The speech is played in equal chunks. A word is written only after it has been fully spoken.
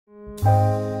Beth,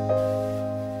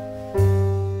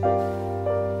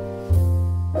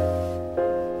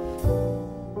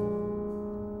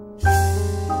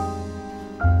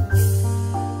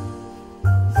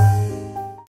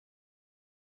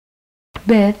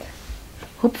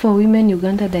 Hope for Women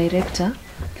Uganda Director,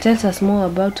 tells us more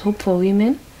about Hope for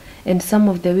Women and some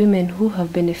of the women who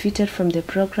have benefited from the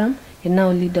program and now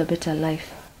lead a better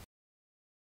life.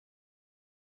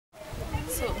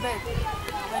 So Beth,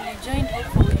 when you joined Hope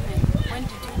for Women, when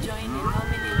did you join and how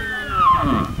many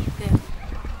women were there?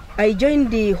 I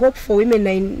joined the Hope for Women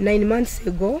nine months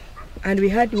ago, and we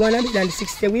had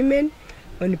 160 women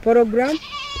on the program.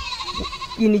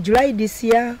 In July this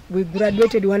year, we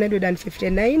graduated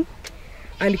 159,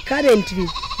 and currently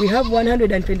we have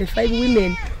 125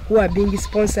 women who are being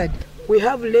sponsored. We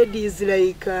have ladies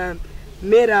like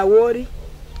Mera Wori.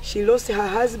 She lost her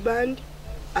husband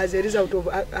as a result of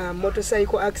a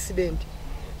motorcycle accident.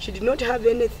 She did not have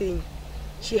anything.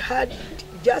 She had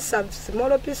just a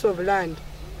small piece of land,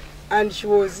 and she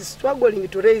was struggling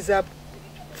to raise up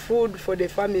food for the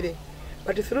family.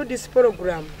 But through this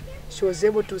program, she was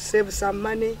able to save some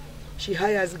money. She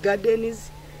hires gardens.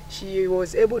 She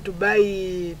was able to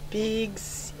buy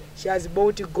pigs. She has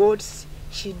bought goats.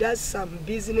 She does some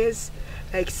business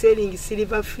like selling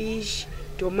silverfish,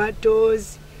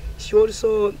 tomatoes. She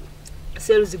also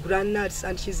sells groundnuts,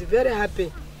 and she's very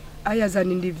happy. I, as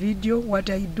an individual, what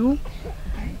I do,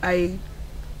 I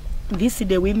visit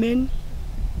the women,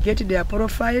 get their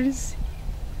profiles,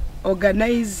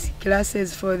 organize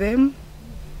classes for them,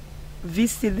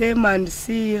 visit them and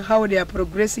see how they are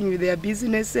progressing with their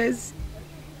businesses,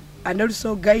 and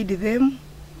also guide them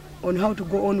on how to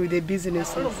go on with their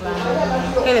businesses.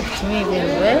 Helped me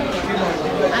very well.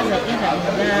 As I entered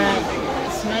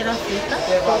in Smile Africa,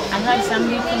 I had some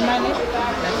little money,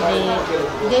 but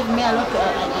they gave me a lot of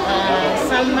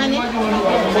some money to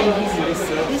my business.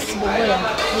 This is where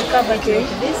we cover this,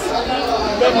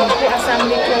 then we pour some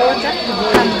little water to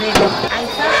become ready. I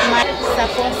thank my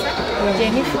sponsor,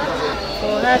 Jennifer,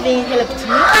 for having helped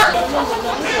me.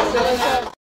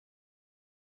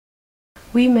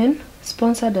 Women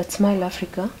sponsored at Smile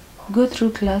Africa go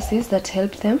through classes that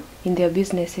help them in their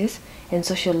businesses and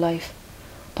social life.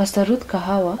 Pastor Ruth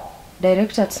Kahawa,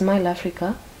 director at Smile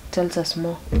Africa, tells us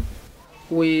more.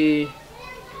 We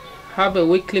have a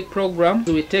weekly program.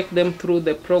 We take them through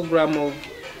the program of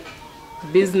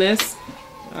business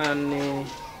and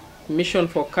mission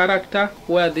for character,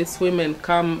 where these women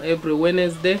come every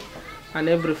Wednesday and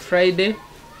every Friday.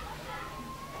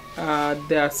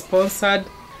 They are sponsored,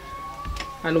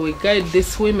 and we guide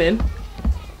these women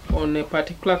on a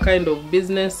particular kind of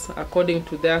business according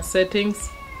to their settings.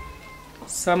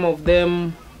 Some of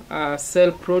them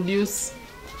sell produce.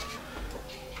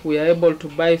 We are able to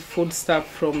buy food stuff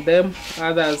from them.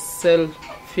 Others sell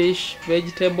fish,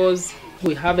 vegetables.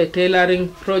 We have a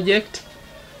tailoring project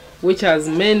which has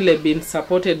mainly been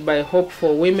supported by Hope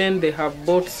for Women. They have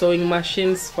bought sewing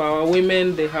machines for our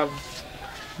women. They have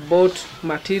bought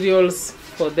materials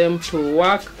for them to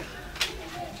work.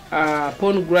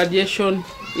 Upon graduation,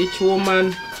 each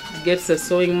woman gets a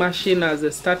sewing machine as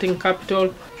a starting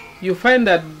capital. You find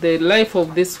that the life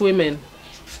of these women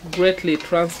greatly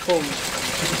transformed.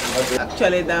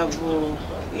 Actually, they've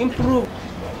improved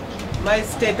my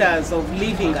status of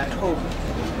living at home.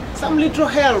 Some little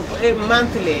help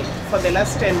monthly for the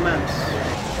last 10 months.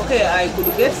 Okay, I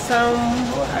could get some,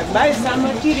 I buy some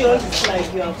materials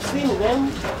like you have seen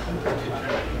them.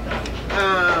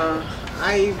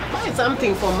 I buy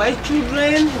something for my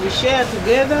children, we share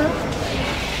together.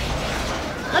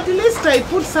 At least I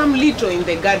put some little in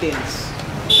the gardens.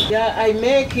 Yeah, I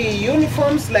make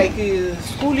uniforms like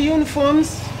school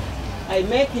uniforms. I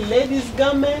make ladies'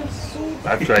 garments.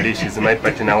 Actually, she's my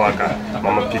partner worker,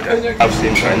 Mama Peter. I've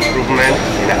seen her improvement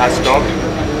in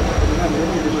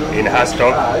her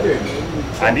stock,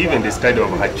 and even the study of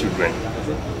her children.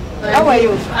 How are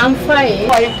you? I'm fine.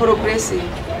 How are you progressing?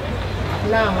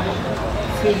 Now I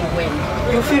feel well.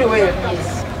 You feel well?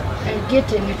 Yes. I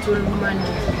get a little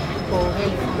money for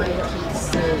help my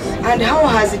kids. And how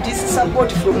has this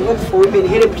support from Hope for Women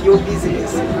helped your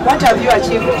business? What have you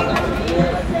achieved?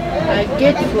 I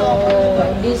get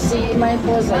for this my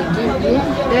boss I give me,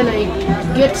 then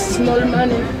I get small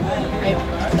money, I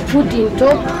put in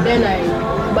top, then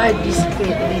I buy this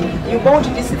thing. You bought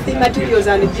these materials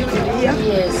and built it here?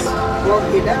 Yes.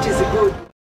 Okay, that is good.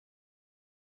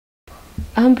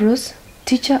 Ambrose,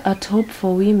 teacher at Hope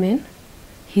for Women,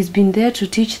 he's been there to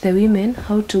teach the women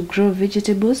how to grow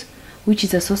vegetables, which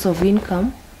is a source of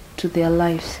income to their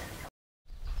lives.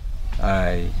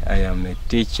 I am a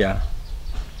teacher.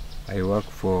 I work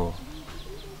for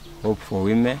Hope for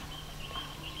Women,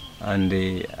 and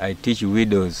I teach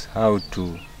widows how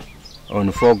to,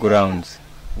 on 4 grounds,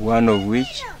 one of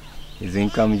which is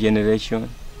income generation,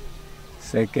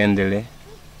 secondly,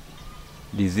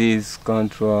 disease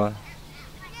control,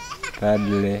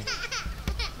 thirdly,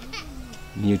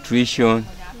 nutrition,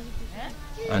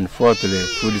 and fourthly,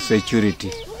 food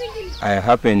security. I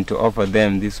happen to offer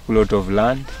them this plot of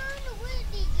land,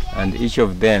 and each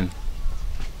of them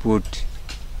put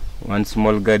one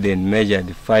small garden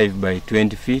measured 5 by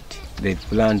 20 feet. They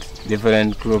plant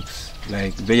different crops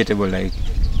like vegetable like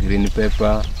green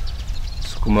pepper,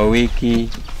 sukuma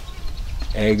wiki,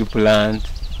 eggplant.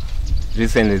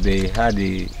 Recently they had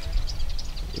the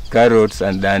carrots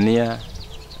and dania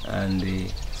and the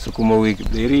sukuma wiki.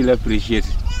 They really appreciate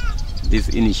this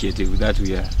initiative that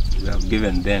we have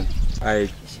given them. I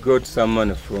got some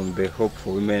money from the Hope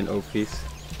for Women office.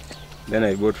 Then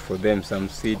I bought for them some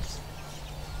seeds.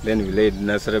 Then we laid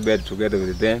nursery bed together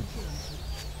with them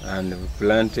and we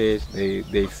planted. They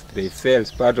sell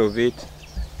part of it,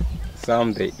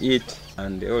 some they eat,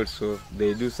 and also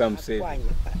they do some sale.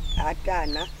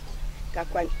 Atana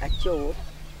kakwan acho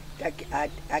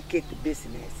a cake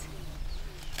business.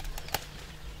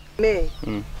 Me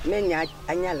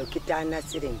anyalo kitana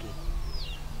siringi.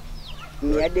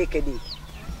 Miadekedi.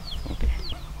 Okay.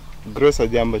 Grossa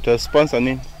jambo cha sponsor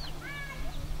nini?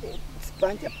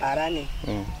 Sponsor parani.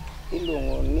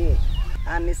 Ilungo ni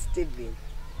Ami Steven.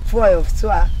 4 of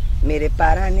swa mere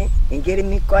parani ingeri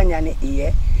mikonya ni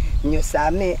iye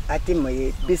nyosame ati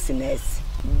moye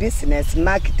business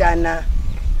marketana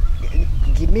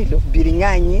gimilo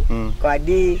biringanyi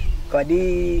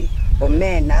kodi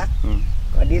omena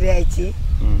kodi rechi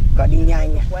kodi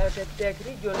nyanya.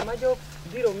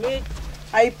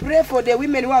 I pray for the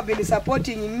women who have been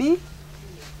supporting me.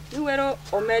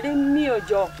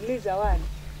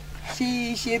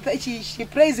 She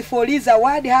prays for Liza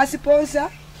Ward, her sponsor.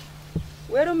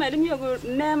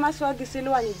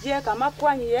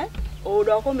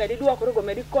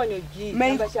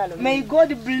 May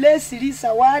God bless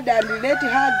Lisa Ward and let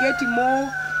her get more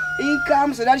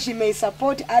income so that she may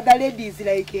support other ladies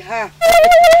like her.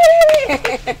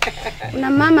 Kuna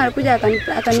mama alikuja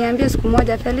akaniambia siku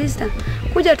moja, Felista,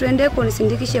 kuja tuende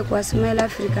kunisindikishe kwa Smile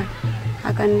Africa.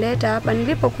 Akanileta hapa.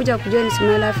 Nilipokuja kujoin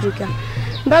Smile Africa,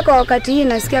 mpaka wakati hii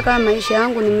nasikia kama maisha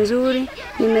yangu ni mzuri.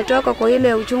 Nimetoka kwa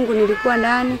ile uchungu nilikuwa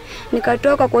ndani,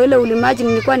 nikatoka kwa ile ulimaji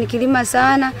nilikuwa nikilima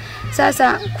sana.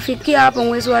 Sasa kufikia hapo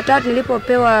mwezi wa 3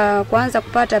 nilipopewa kuanza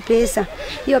kupata pesa.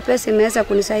 Hiyo pesa imeweza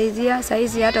kunisaidia.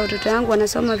 Saizi hata watoto wangu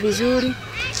wanasoma vizuri.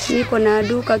 Niko na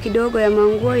duka kidogo ya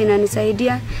manguo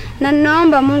inanisaidia. Na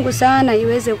ninaomba Mungu sana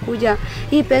iweze kuja.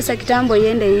 Hii pesa kitambo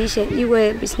iende iishe.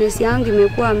 Iwe business yangu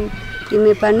imekuwa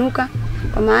imepanuka.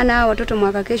 Kwa maana watoto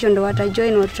mwaka kesho ndo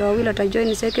watajoin, watoto wawili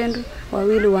watajoin secondary,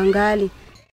 wawili wangali.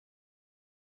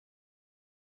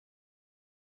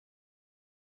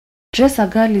 Dress a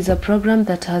Girl is a program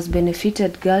that has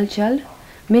benefited girl child.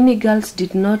 Many girls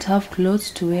did not have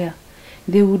clothes to wear.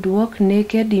 They would walk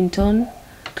naked in torn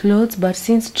clothes, but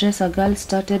since Dress a Girl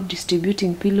started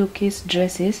distributing pillowcase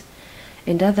dresses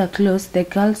and other clothes, the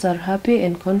girls are happy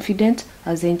and confident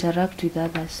as they interact with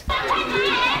others.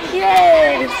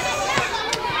 Yes!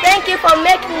 Thank you for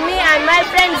making me and my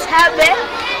friends happy.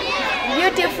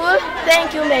 Beautiful.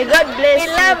 Thank you. May God bless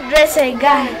you. We love Dress a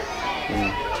Girl.